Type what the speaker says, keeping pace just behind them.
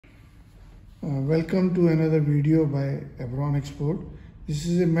Welcome to another video by Abron Export. This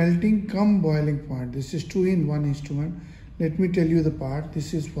is a melting cum boiling point. This is 2-in-1 instrument. Let me tell you the part.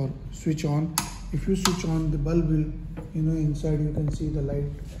 This is for switch on. If you switch on, the bulb will, inside you can see the light.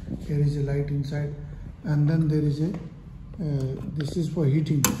 Here is a light inside, and then there is a this is for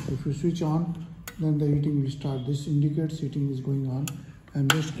heating. If you switch on, then the heating will start. This indicates heating is going on. I'm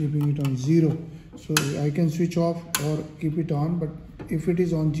just keeping it on 0, so I can switch off or keep it on, but if it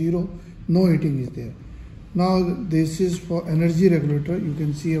is on 0, no heating is there. Now this is for energy regulator. You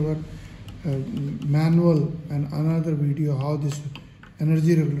can see our manual and another video how this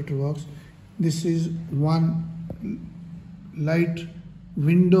energy regulator works. This is one light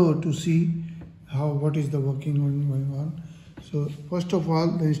window to see what is the working going on. So first of all,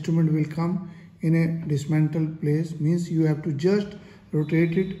 the instrument will come in a dismantled place, means you have to just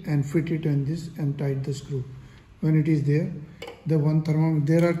rotate it and fit it in this and tight the screw. When it is there, the one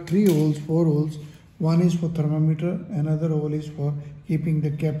thermometer, there are 4 holes. One is for thermometer, another hole is for keeping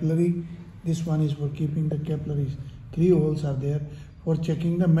the capillary, this one is for keeping the capillaries. 3 holes are there for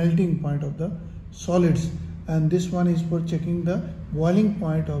checking the melting point of the solids, and this one is for checking the boiling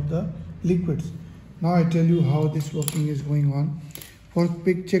point of the liquids. Now I tell you how this working is going on. For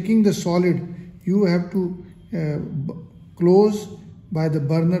checking the solid, you have to close by the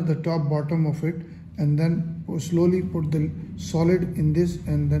burner the top bottom of it, and then slowly put the solid in this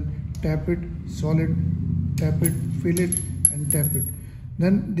and then tap it, solid, tap it, fill it and tap it.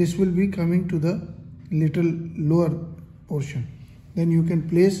 Then this will be coming to the little lower portion. Then you can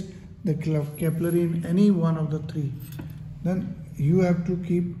place the capillary in any one of the 3. Then you have to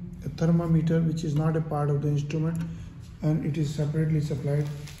keep a thermometer, which is not a part of the instrument, and it is separately supplied.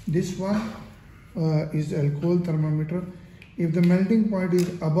 This one is alcohol thermometer. If the melting point is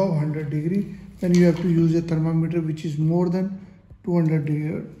above 100 degree, then you have to use a thermometer which is more than 200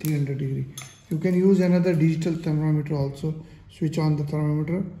 degree or 300 degree. You can use another digital thermometer also. Switch on the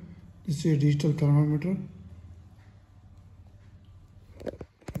thermometer. This is a digital thermometer.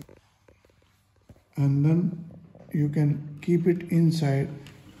 And then you can keep it inside.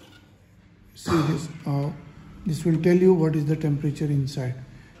 See this. This will tell you what is the temperature inside.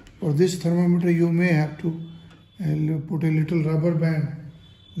 For this thermometer, you may have to put a little rubber band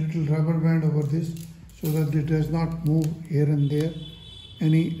over this, so that it does not move here and there.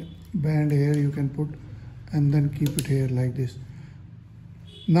 Any band here you can put and then keep it here like this.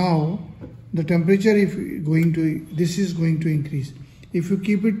 Now the temperature this is going to increase. If you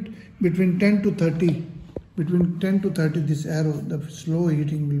keep it between 10 to 30, this arrow, the slow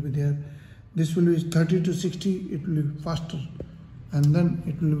heating will be there. This will be 30 to 60, it will be faster, and then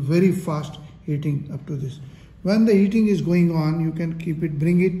it will be very fast heating up to this. When the heating is going on, you can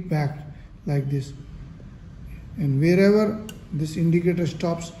bring it back like this. And wherever this indicator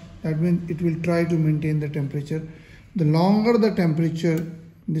stops, that means it will try to maintain the temperature. The longer the temperature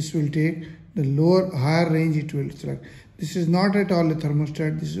this will take, the higher range it will select. This is not at all a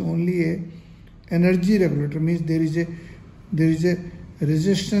thermostat. This is only a energy regulator. Means there is a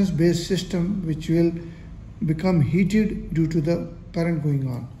resistance based system which will become heated due to the current going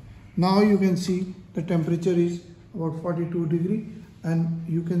on. Now you can see the temperature is about 42 degree, and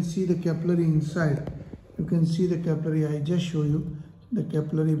you can see the capillary inside. You can see the capillary. I just show you the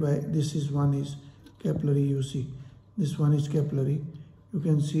capillary by this is one is capillary. You see this one is capillary. You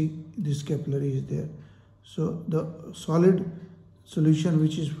can see this capillary is there. So the solid solution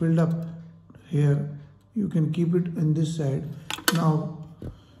which is filled up here, you can keep it in this side. Now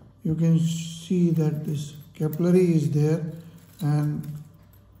you can see that this capillary is there, and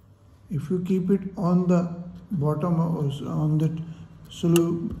if you keep it on the bottom on the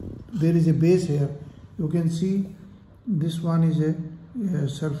there is a base here. You can see this one is a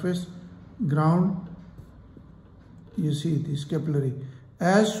surface ground. You see this capillary.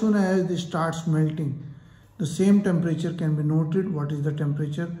 As soon as this starts melting, the same temperature can be noted. What is the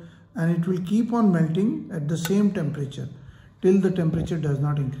temperature? And it will keep on melting at the same temperature till the temperature does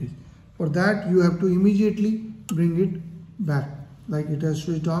not increase. For that, you have to immediately bring it back, like it has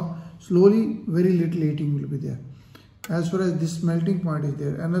switched off. Slowly, very little heating will be there. As far as this melting point is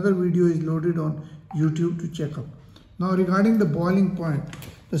there, another video is loaded on YouTube to check up. Now regarding the boiling point,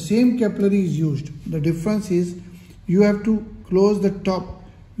 the same capillary is used. The difference is you have to close the top,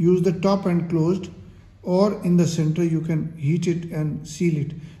 use the top and closed, or in the center you can heat it and seal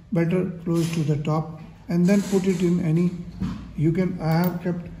it. Better close to the top, and then put it in any, I have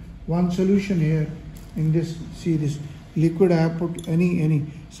kept one solution here in this, see this liquid I have put any.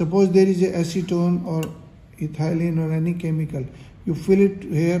 Suppose there is a acetone or ethylene or any chemical, you fill it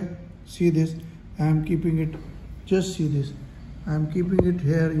here. See this, I am keeping it, just see this, I am keeping it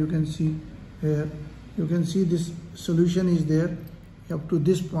here. You can see here you can see this solution is there up to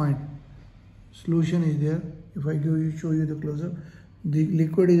this point. Solution is there. If I show you the close-up, the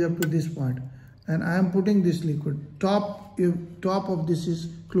liquid is up to this point, and I am putting this liquid top of this is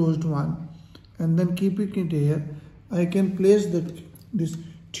closed one, and then keeping it here. I can place this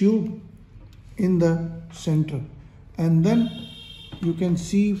tube in the center, and then you can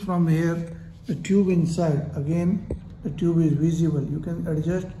see from here the tube inside. Again, the tube is visible. You can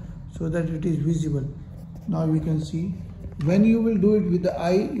adjust so that it is visible. Now you can see. When you will do it with the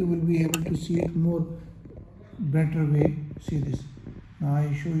eye, you will be able to see it more better way. See this. Now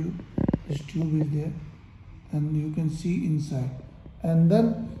I show you. This tube is there, and you can see inside. And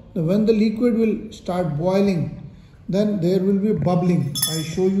then when the liquid will start boiling, then there will be bubbling. I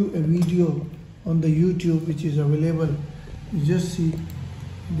show you a video on the YouTube which is available. You just see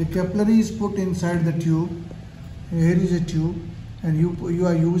the capillary is put inside the tube. Here is a tube, and you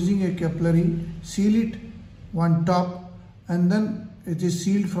are using a capillary. Seal it one top, and then it is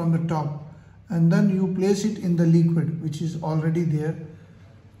sealed from the top, and then you place it in the liquid which is already there.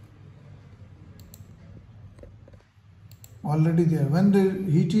 When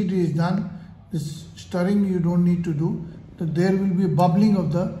the heated is done, this stirring you don't need to do. There will be bubbling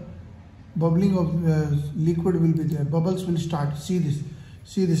of liquid will be there. Bubbles will start. See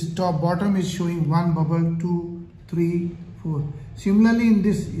this bottom is showing 1 bubble, 2, 3, 4. Similarly in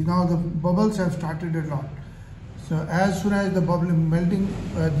this, now the bubbles have started a lot. So as soon as the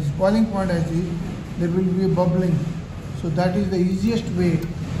this boiling point has reached, there will be bubbling. So that is the easiest way.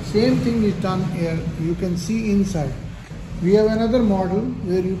 Same thing is done here. You can see inside. We have another model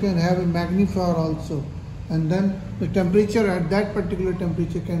where you can have a magnifier also, and then the temperature at that particular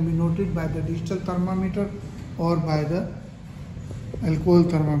temperature can be noted by the digital thermometer or by the alcohol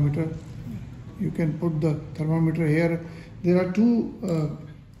thermometer. You can put the thermometer here. There are two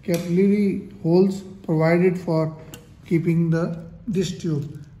capillary holes provided for keeping this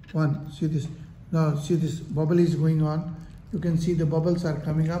tube. One, see this. Now see this bubble is going on. You can see the bubbles are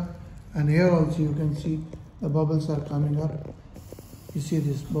coming up, and here also you can see the bubbles are coming up. You see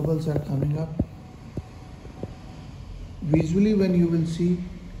this bubbles are coming up. Visually, when you will see,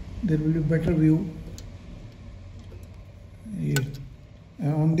 there will be better view here.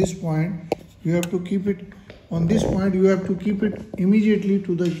 And on this point, you have to keep it. On this point, you have to keep it immediately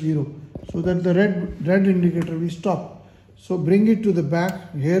to the 0, so that the red indicator will stop. So bring it to the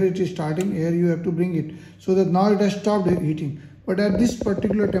back. Here it is starting. Here you have to bring it, so that now it has stopped heating. But at this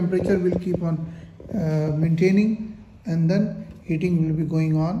particular temperature, will keep on maintaining, and then heating will be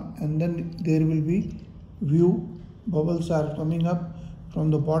going on, and then there will be view. Bubbles are coming up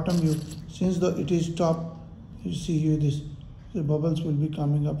from the bottom. Since it is stopped, you see here this. The bubbles will be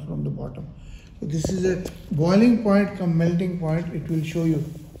coming up from the bottom. So this is a boiling point come melting point. It will show you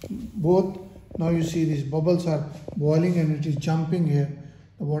both. Now you see these bubbles are boiling, and it is jumping here.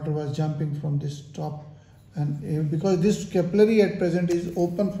 The water was jumping from this top, and because this capillary at present is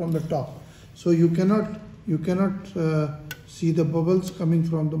open from the top, so you cannot see the bubbles coming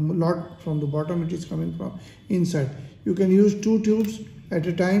from the bottom. It is coming from inside. You can use 2 tubes at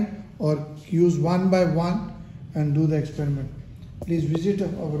a time, or use 1 by 1 and do the experiment. Please visit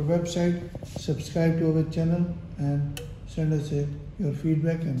our website, subscribe to our channel, and send us your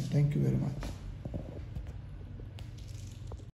feedback, and thank you very much.